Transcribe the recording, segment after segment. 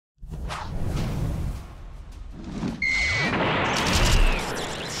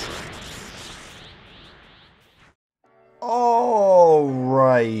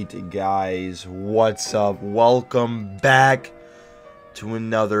Alright guys, what's up? Welcome back to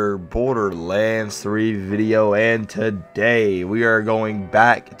another Borderlands 3 video, and today we are going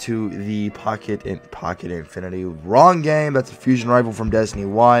back to the Pocket Infinity. Wrong game, that's a fusion rifle from Destiny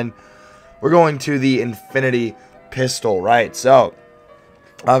 1. We're going to the Infinity Pistol, right? So,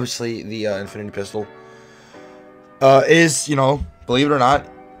 obviously the Infinity Pistol is, you know, believe it or not,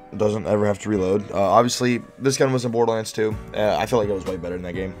 doesn't ever have to reload. Obviously, this gun was in Borderlands 2. I feel like it was way better in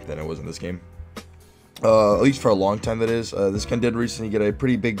that game than it was in this game. At least for a long time, that is. This gun did recently get a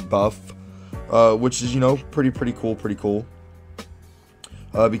pretty big buff, which is, you know, pretty cool.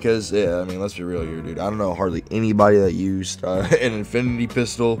 Because, yeah, I mean, let's be real here, dude. I don't know hardly anybody that used an Infinity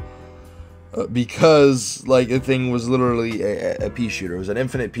Pistol. Because, like, the thing was literally a pea shooter. It was an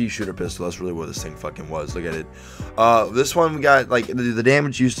infinite pea shooter pistol. That's really what this thing fucking was. Look at it. This one, we got, like, the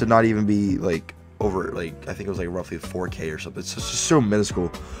damage used to not even be, like, over, like, I think it was, like, roughly 4K or something. It's just so minuscule.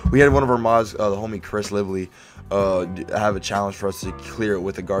 We had one of our mods, the homie Chris Lively, have a challenge for us to clear it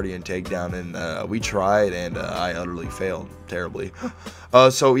with a Guardian takedown. And, we tried, and, I utterly failed terribly.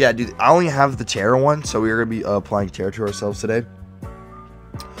 So, yeah, dude, I only have the Terra one. So, we're going to be applying Terra to ourselves today.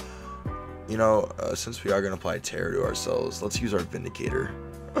 You know, since we are going to apply Terror to ourselves, let's use our Vindicator.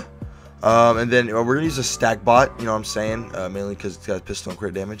 And then we're going to use a stack bot, you know what I'm saying? Mainly because it's got pistol and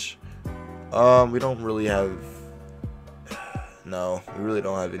crit damage. We don't really have... No, we really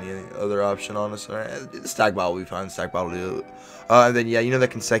don't have any other option, honestly. The stack bot will be fine. Stack bot will do it. And then, yeah, you know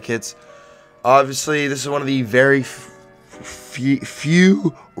that can sec hits. Obviously, this is one of the very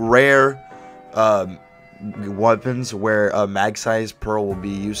few rare... weapons where mag size pearl will be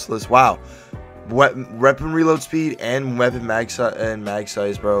useless. Wow, weapon reload speed and weapon mag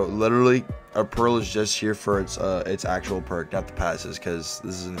size, bro. Literally, a pearl is just here for its actual perk, not the passes, because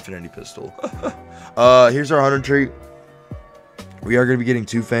this is an Infinity Pistol. Here's our hunter tree. We are going to be getting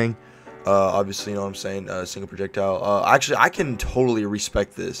two fang. Obviously, you know what I'm saying. Single projectile. Actually, I can totally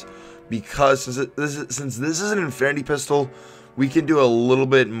respect this because since this is an Infinity Pistol, we can do a little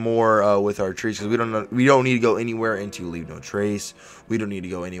bit more with our trees, because we don't need to go anywhere into Leave No Trace. We don't need to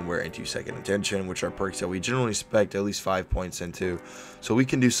go anywhere into Second Intention, which are perks that we generally expect at least 5 points into. So we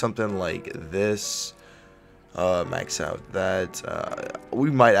can do something like this, max out that.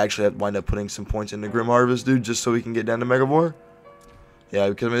 We might actually wind up putting some points into Grim Harvest, dude, just so we can get down to Megavore. Yeah,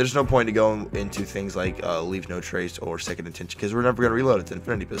 because I mean, there's no point to go into things like Leave No Trace or Second Intention, because we're never gonna reload. It's an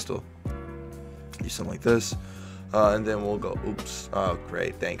Infinity Pistol. Do something like this. And then we'll go, oops, oh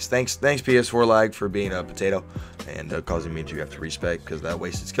great, thanks PS4 lag for being a potato and causing me to have to respec because that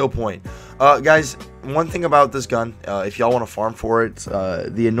wasted skill point. Guys, one thing about this gun, if y'all want to farm for it,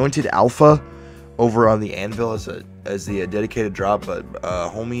 the Anointed Alpha over on the Anvil as the dedicated drop, but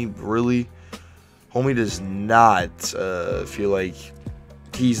homie does not feel like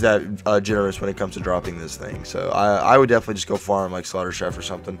he's that generous when it comes to dropping this thing. So I would definitely just go farm like Slaughter Chef or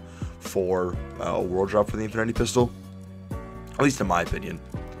something for a world drop for the Infinity Pistol, at least in my opinion.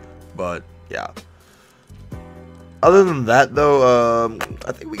 But yeah, other than that though,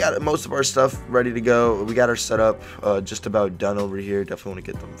 I think we got most of our stuff ready to go. We got our setup just about done over here. Definitely want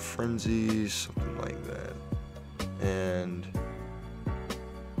to get them frenzies, something like that. And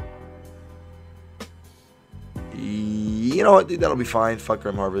you know what, dude, that'll be fine. Fuck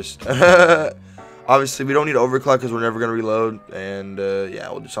Grim Harvest. Obviously, we don't need overclock because we're never going to reload. And,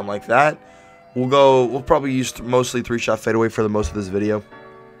 yeah, we'll do something like that. We'll probably use mostly 3-shot fadeaway for the most of this video.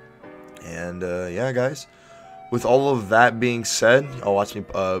 And, yeah, guys. With all of that being said, y'all watch me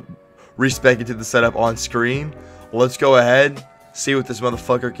respec into the setup on screen. Let's go ahead, see what this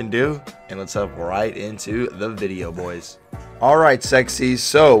motherfucker can do. And let's hop right into the video, boys. Alright, sexies.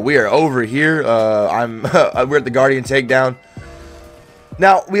 So, we are over here. We're at the Guardian takedown.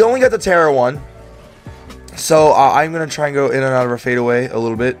 Now, we only got the Terra one. So, I'm going to try and go in and out of our fadeaway a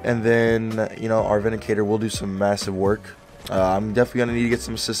little bit. And then, you know, our Vindicator will do some massive work. I'm definitely going to need to get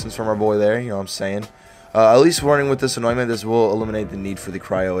some assistance from our boy there. You know what I'm saying? At least warning with this anointment, this will eliminate the need for the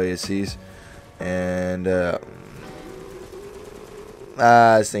cryo ASCs. And,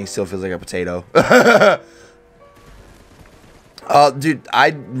 this thing still feels like a potato. Dude,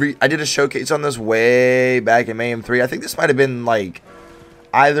 I did a showcase on this way back in Mayhem 3. I think this might have been, like,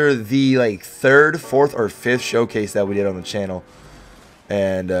 either the like 3rd, 4th, or 5th showcase that we did on the channel.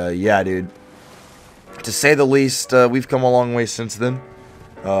 And yeah, dude, to say the least, we've come a long way since then.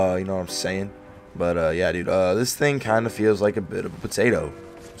 You know what I'm saying? But yeah, dude, this thing kind of feels like a bit of a potato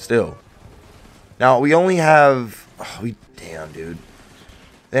still. Now we only have damn, dude.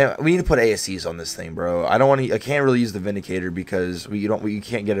 Damn, we need to put ASCs on this thing, bro. I can't really use the Vindicator because we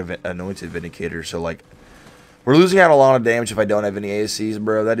can't get an anointed Vindicator. So like We're losing out a lot of damage if I don't have any ASCs,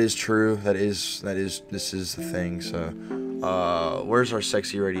 bro. That is true. This is the thing. So, where's our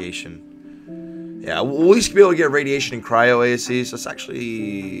sexy radiation? Yeah, we'll at least be able to get radiation and cryo ASCs. That's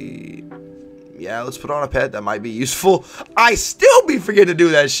actually, yeah, let's put on a pet. That might be useful. I still be forgetting to do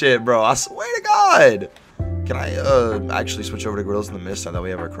that shit, bro. I swear to God. Can I actually switch over to Grills in the Mist now that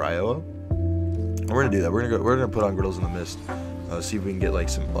we have our cryo up? We're gonna do that. We're gonna put on Grills in the Mist. See if we can get like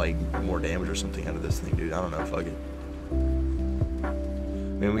some more damage or something out of this thing, dude. I don't know. Fuck it. I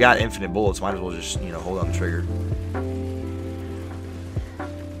mean, we got infinite bullets. Might as well just, you know, hold on the trigger.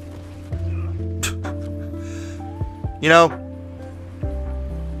 You know,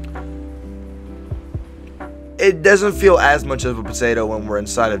 it doesn't feel as much of a potato when we're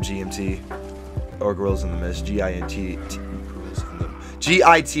inside of GMT or Grills in the Mist. GITM.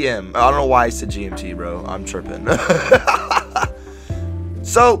 I don't know why I said GMT, bro. I'm tripping.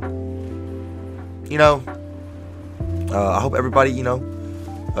 So, you know, I hope everybody, you know,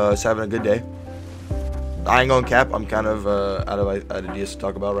 is having a good day. I ain't gonna cap. I'm kind of out of ideas to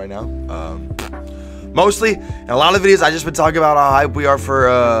talk about right now. Mostly, in a lot of videos, I just been talking about how hype we are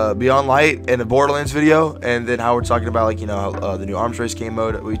for Beyond Light in the Borderlands video, and then how we're talking about, like, you know, the new arms race game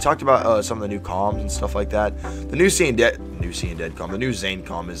mode. We talked about some of the new comms and stuff like that. The new Seeing Dead comm, the new Zane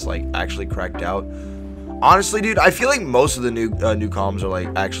comm is like actually cracked out. Honestly, dude, I feel like most of the new comms are like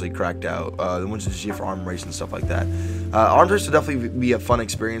actually cracked out. The ones that you see for arm race and stuff like that. Arms race will definitely be a fun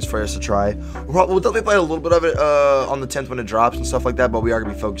experience for us to try. We'll definitely play a little bit of it on the 10th when it drops and stuff like that. But we are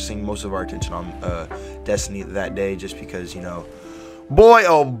gonna be focusing most of our attention on Destiny that day, just because, you know, boy,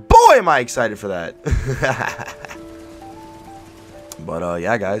 oh boy, am I excited for that. But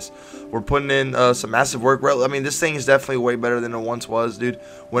yeah, guys, we're putting in some massive work. I mean, this thing is definitely way better than it once was, dude.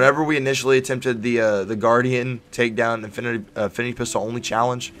 Whenever we initially attempted the Guardian takedown Infinity Pistol only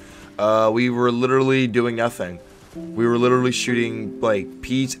challenge, we were literally doing nothing. We were literally shooting like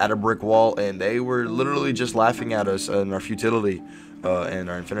peas at a brick wall, and they were literally just laughing at us and our futility and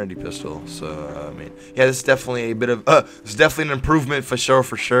our Infinity Pistol. So I mean, yeah, this is definitely a bit of it's definitely an improvement for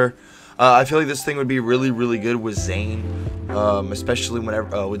sure. I feel like this thing would be really good with Zane, especially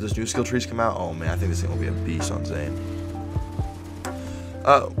whenever when those new skill trees come out. Oh man, I think this thing will be a beast on Zane.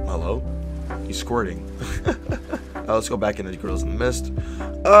 Hello? He's squirting. Let's go back into Grills in the Mist.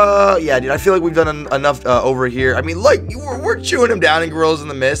 Yeah, dude, I feel like we've done enough over here. I mean, like, we're chewing him down in Grills in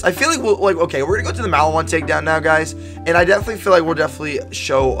the Mist. I feel like okay, we're gonna go to the Malawan takedown now, guys, and I definitely feel like we'll definitely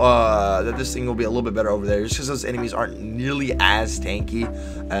show that this thing will be a little bit better over there, just because those enemies aren't nearly as tanky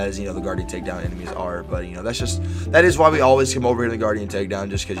as, you know, the Guardian takedown enemies are. But, you know, that is why we always come over here to the Guardian takedown,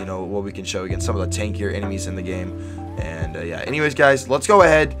 just because, you know, what we can show against some of the tankier enemies in the game. And yeah, anyways, guys, let's go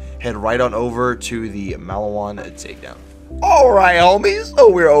ahead, head right on over to the Malawan takedown. Alright, homies,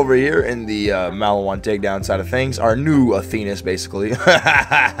 so we're over here in the Malawan takedown side of things. Our new Athenas, basically.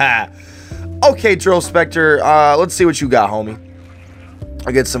 Okay, Drill Spectre, let's see what you got, homie.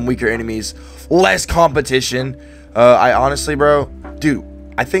 Against some weaker enemies, less competition. I honestly, bro, dude,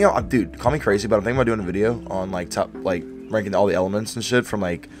 dude, call me crazy, but I'm thinking about doing a video on, like, ranking all the elements and shit from,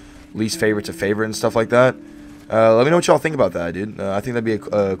 like, least favorite to favorite and stuff like that. Let me know what y'all think about that, dude. I think that'd be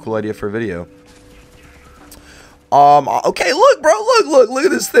a cool idea for a video. Okay, look, bro, look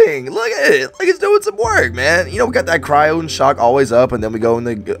at this thing. Look at it. Like, it's doing some work, man. You know, we got that cryo and shock always up, and then we go in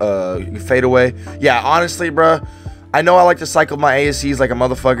the fade away. Yeah, honestly, bro, I know I like to cycle my ASCs like a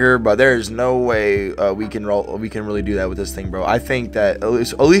motherfucker, but there's no way we can really do that with this thing, bro. I think that at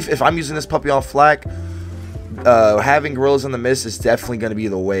least if I'm using this puppy on flak, having Gorillas in the Mist is definitely going to be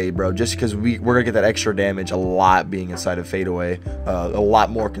the way, bro, just because we're going to get that extra damage a lot being inside of fadeaway, a lot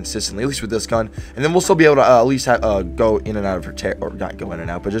more consistently, at least with this gun. And then we'll still be able to at least go in and out of her tear, or not go in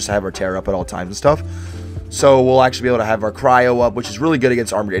and out, but just have our tear up at all times and stuff. So we'll actually be able to have our cryo up, which is really good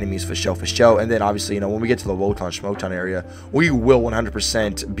against armored enemies for show. And then obviously, you know, when we get to the Wotan Schmotan area, we will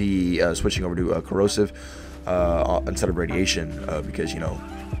 100% be switching over to corrosive instead of radiation, because, you know,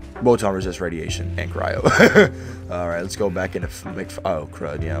 Wotan resists radiation and cryo. Alright, let's go back into oh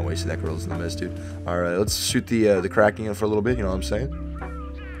crud, yeah, I wasted that Gorillas in the Mist, dude. Alright, let's shoot the cracking in for a little bit, you know what I'm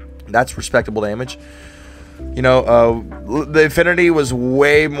saying? That's respectable damage. You know, the Infinity was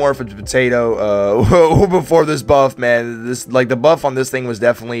way more of a potato before this buff, man. The buff on this thing was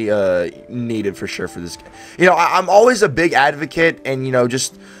definitely needed for sure for this game. You know, I'm always a big advocate, and, you know,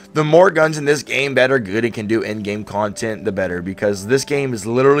 just the more guns in this game, better good it can do in-game content, the better, because this game is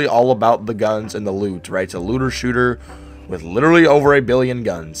literally all about the guns and the loot, right? It's a looter shooter with literally over 1 billion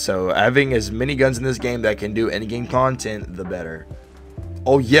guns. So having as many guns in this game that can do in-game content, the better.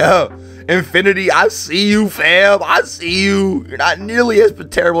 Oh yeah, Infinity, I see you, fam. I see you. You're not nearly as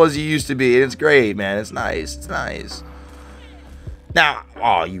terrible as you used to be. It's great, man. It's nice. It's nice. Now,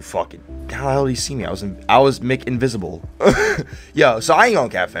 oh, you fucking, how the hell did you see me? I was Mick Invisible. Yo, so I ain't gonna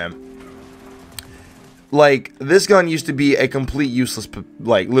cap, fam. Like, this gun used to be a complete useless,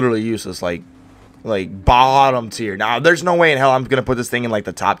 like, literally useless, like bottom tier. Now, there's no way in hell I'm gonna put this thing in, like,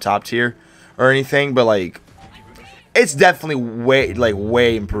 the top tier or anything, but, like, it's definitely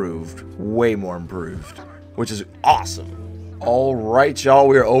way improved. Way more improved, which is awesome. All right, y'all,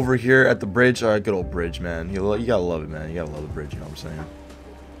 we're over here at the bridge. Good old bridge, man. You gotta love it, man. You gotta love the bridge, you know what I'm saying?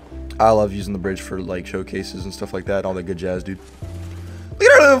 I love using the bridge for, like, showcases and stuff like that. All that good jazz, dude. Look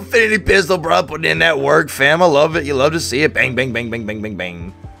at our little infinity pistol, bro. Putting in that work, fam. I love it. You love to see it. Bang, bang, bang, bang, bang, bang,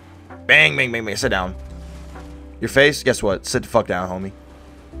 bang. Bang, bang, bang, bang. Sit down. Your face? Guess what? Sit the fuck down, homie.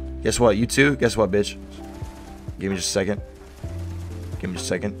 Guess what? You too? Guess what, bitch? Give me just a second. Give me just a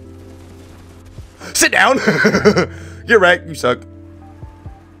second. Sit down! You're right. You suck.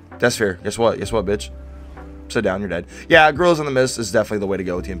 That's fair. Guess what? Guess what, bitch? Sit down. You're dead. Yeah, Gorillas in the Mist is definitely the way to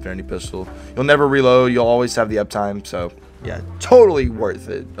go with the infinity pistol. You'll never reload. You'll always have the uptime, so... yeah, totally worth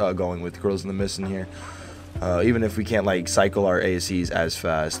it going with Gorillas in the Mist in here. Even if we can't, like, cycle our ASCs as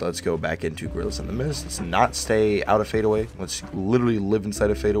fast, let's go back into Gorillas in the Mist. Let's not stay out of fadeaway. Let's literally live inside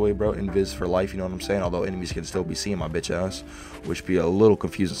of fadeaway, bro. Invis for life, you know what I'm saying? Although enemies can still be seeing my bitch ass, which be a little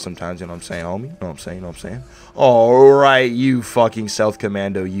confusing sometimes, you know what I'm saying, homie? You know what I'm saying? You know what I'm saying? Alright, you fucking stealth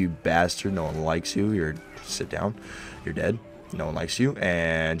commando, you bastard. No one likes you. You're... sit down. You're dead. No one likes you.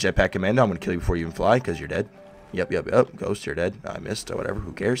 And jetpack commando, I'm gonna kill you before you even fly, because you're dead. Yep. Ghost, you're dead. I missed, or whatever.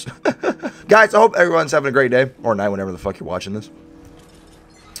 Who cares? Guys, I hope everyone's having a great day. Or night, whenever the fuck you're watching this.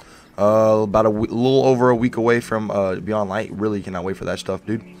 About a little over a week away from Beyond Light. Really cannot wait for that stuff,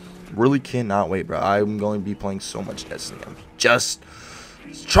 dude. Really cannot wait, bro. I'm going to be playing so much Destiny. I'm just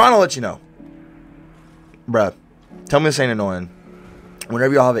trying to let you know. Bruh, tell me this ain't annoying.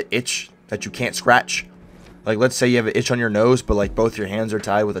 Whenever y'all have an itch that you can't scratch. Like, let's say you have an itch on your nose, but, like, both your hands are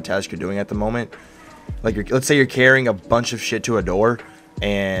tied with a task you're doing at the moment. Like, let's say you're carrying a bunch of shit to a door,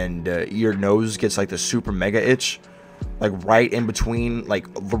 and your nose gets, like, the super mega itch. Like, right in between, like,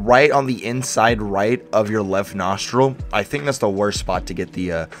 right on the inside right of your left nostril. I think that's the worst spot to get the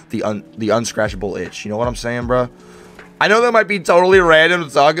unscratchable itch. You know what I'm saying, bro? I know that might be totally random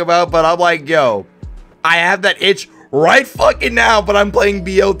to talk about, but I'm like, yo, I have that itch right fucking now, but I'm playing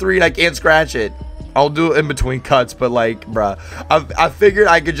BO3 and I can't scratch it. I'll do it in between cuts, but, like, bruh, I figured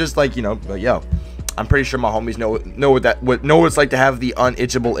I could just, like, you know, but yo, I'm pretty sure my homies know what it's like to have the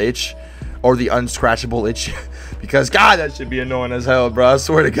unitchable itch or the unscratchable itch, because God, that should be annoying as hell, bro. I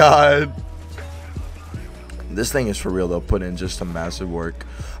swear to God. This thing is for real though. Put in just some massive work.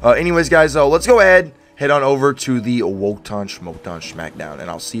 Anyways, guys, let's go ahead, head on over to the Wotan Schmotan Schmackdown, and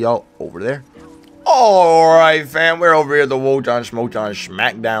I'll see y'all over there. All right, fam, we're over here at the Wotan Schmotan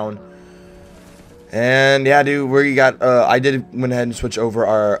Schmackdown. And yeah, dude, we got I went ahead and switch over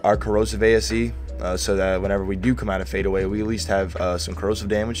our corrosive ASE, so that whenever we do come out of fadeaway, we at least have some corrosive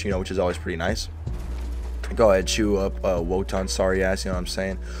damage, you know, which is always pretty nice. Go ahead, chew up Wotan, sorry ass, you know what I'm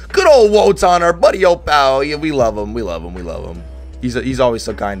saying? Good old Wotan, our buddy, old pal. Yeah, we love him, we love him, we love him. He's always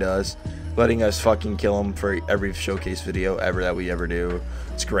so kind to us, letting us fucking kill him for every showcase video that we ever do.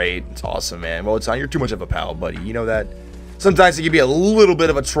 It's great, it's awesome, man. Wotan, you're too much of a pal, buddy. You know that. Sometimes he can be a little bit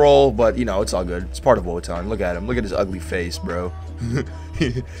of a troll, but, you know, it's all good. It's part of Wotan. Look at him. Look at his ugly face, bro.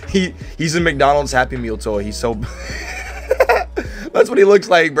 He's a McDonald's Happy Meal toy. He's so... That's what he looks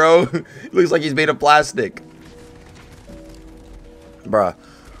like, bro. He looks like he's made of plastic. Bruh.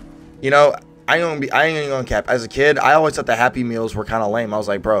 You know, I ain't gonna cap. As a kid, I always thought the Happy Meals were kind of lame. I was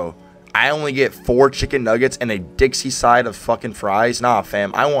like, bro, I only get 4 chicken nuggets and a Dixie side of fucking fries. Nah,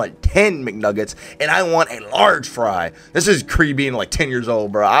 fam. I want 10 McNuggets and I want a large fry. This is Kree being like 10 years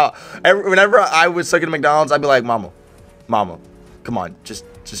old, bro. Whenever I was stuck in McDonald's, I'd be like, Mama, come on, just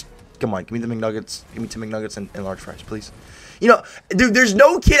come on, give me the McNuggets. Give me 2 McNuggets and large fries, please. You know, dude, there's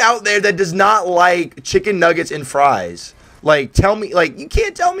no kid out there that does not like chicken nuggets and fries. Like, tell me, like, you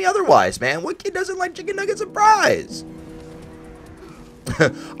can't tell me otherwise, man. What kid doesn't like chicken nuggets and fries?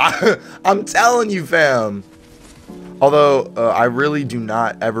 I'm telling you, fam. Although, I really do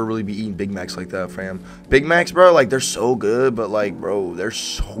not ever really be eating Big Macs like that, fam. Big Macs, bro, like, they're so good, but, like, bro, they're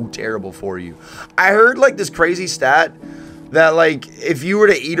so terrible for you. I heard, like, this crazy stat that, like, if you were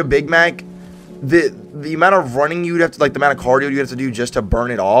to eat a Big Mac, the amount of running you'd have to, like, the amount of cardio you'd have to do just to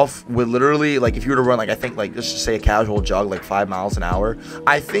burn it off would literally, like, if you were to run, like, I think, like, let's just say a casual jog, like, 5 miles an hour,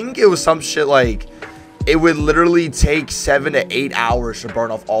 I think it was some shit, like, it would literally take 7 to 8 hours to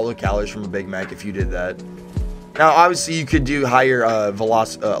burn off all the calories from a Big Mac if you did that. Now, obviously, you could do higher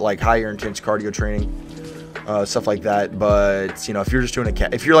like higher intense cardio training, stuff like that. But you know, if you're just doing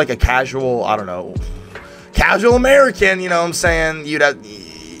if you're like a casual, I don't know, casual American, you know what I'm saying? You'd have,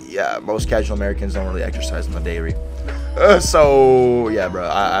 yeah, most casual Americans don't really exercise on the daily. So yeah, bro,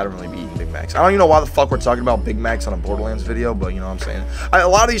 I don't really be eating Big Macs. I don't even know why the fuck we're talking about Big Macs on a Borderlands video, but you know what I'm saying. A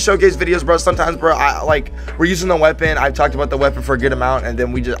lot of these showcase videos, bro, sometimes, bro, we're using the weapon. I've talked about the weapon for a good amount, and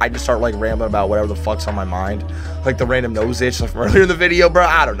then I just start like rambling about whatever the fuck's on my mind, like the random nose itch from earlier in the video, bro.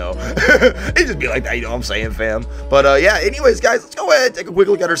 I don't know. It just be like that, you know what I'm saying, fam. But yeah, anyways, guys, let's go ahead and take a quick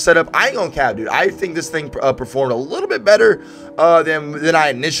look at our setup. I ain't gonna cap, dude. I think this thing performed a little bit better than I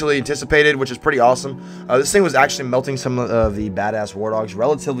initially anticipated, which is pretty awesome. This thing was actually melting some of the badass war dogs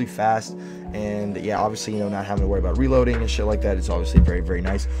relatively fast, and yeah, obviously, you know, not having to worry about reloading and shit like that. It's obviously very, very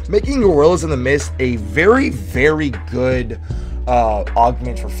nice, making Gorillas in the Mist a very, very good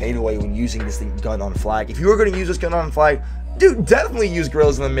augment for fadeaway when using this thing gun on flag. If you were going to use this gun on flag, dude, definitely use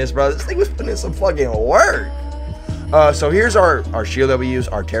Gorillas in the Mist, bro. This thing was putting in some fucking work. So here's our shield that we use,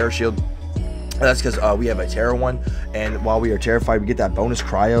 our terror shield. That's because we have a terror one, and while we are terrified, we get that bonus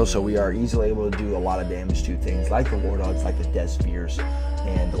cryo, so we are easily able to do a lot of damage to things like the war dogs, like the death spheres,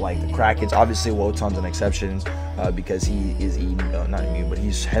 and like the Krakens. Obviously, Wotan's an exception because he is not immune, but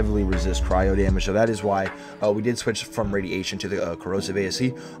he's heavily resist cryo damage. So that is why we did switch from radiation to the corrosive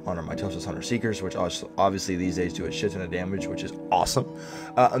ASC on our Mitosis Hunter Seekers, which obviously these days do a shit ton of damage, which is awesome.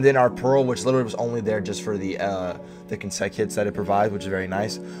 And then our Pearl, which literally was only there just for the consec hits that it provides, which is very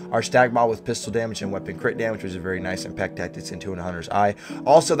nice. Our Stagmaw with pistol damage and weapon crit damage, which is very nice, and Peck Tactics into a Hunter's Eye.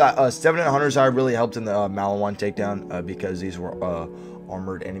 Also, that 7 in Hunter's Eye really helped in the Malawan takedown because these were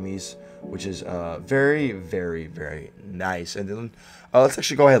armored enemies, which is very, very, very nice. And then let's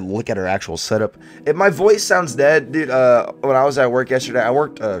actually go ahead and look at our actual setup. If my voice sounds dead, dude, when I was at work yesterday, I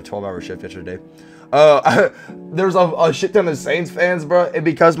worked a 12-hour shift yesterday. There's a shit ton of Saints fans, bro, and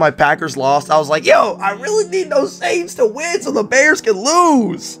because my Packers lost, I was like, yo, I really need those Saints to win so the Bears can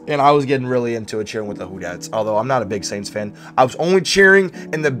lose. And I was getting really into it, cheering with the Hoodats, although I'm not a big Saints fan. I was only cheering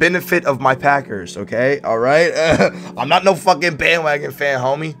in the benefit of my Packers, okay? All right? I'm not no fucking bandwagon fan,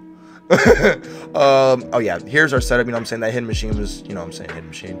 homie. Oh yeah, here's our setup. You know what I'm saying? That hidden machine was, you know what I'm saying, hidden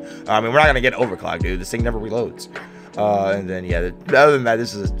machine. I mean, we're not gonna get overclocked, dude. This thing never reloads. And then yeah, other than that,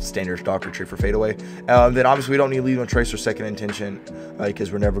 this is a standard stock retreat for fadeaway. Then obviously we don't need lead on trace or second intention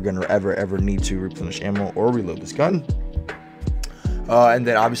because we're never gonna ever need to replenish ammo or reload this gun. And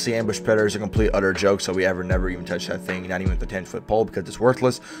then obviously ambush predator is a complete utter joke, so we never even touch that thing, not even with the 10-foot pole, because it's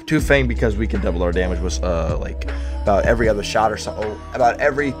worthless. Two-Fang because we can double our damage with like about every other shot or so. About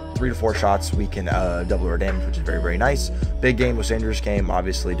every 3 to 4 shots we can double our damage, which is very, very nice. Big game with dangerous game,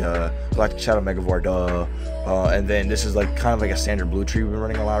 obviously, duh. Galactic Shadow Megavore, duh. And then this is like kind of like a standard blue tree we've been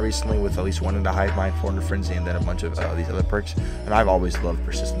running a lot recently, with at least 1 in the Hive Mind, 4 in the Frenzy, and then a bunch of these other perks. And I've always loved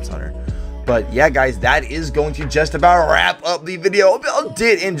Persistence Hunter. But yeah, guys, that is going to just about wrap up the video. Hope y'all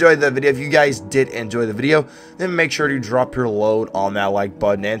did enjoy the video. If you guys did enjoy the video, then make sure to drop your load on that like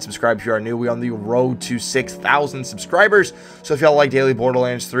button and subscribe if you are new. We're on the road to 6,000 subscribers. So if y'all like daily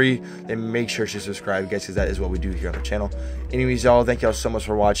Borderlands 3, then make sure to subscribe, guys, because that is what we do here on the channel. Anyways, y'all, thank y'all so much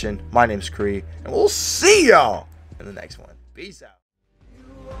for watching. My name's Kree, and we'll see y'all in the next one. Peace out.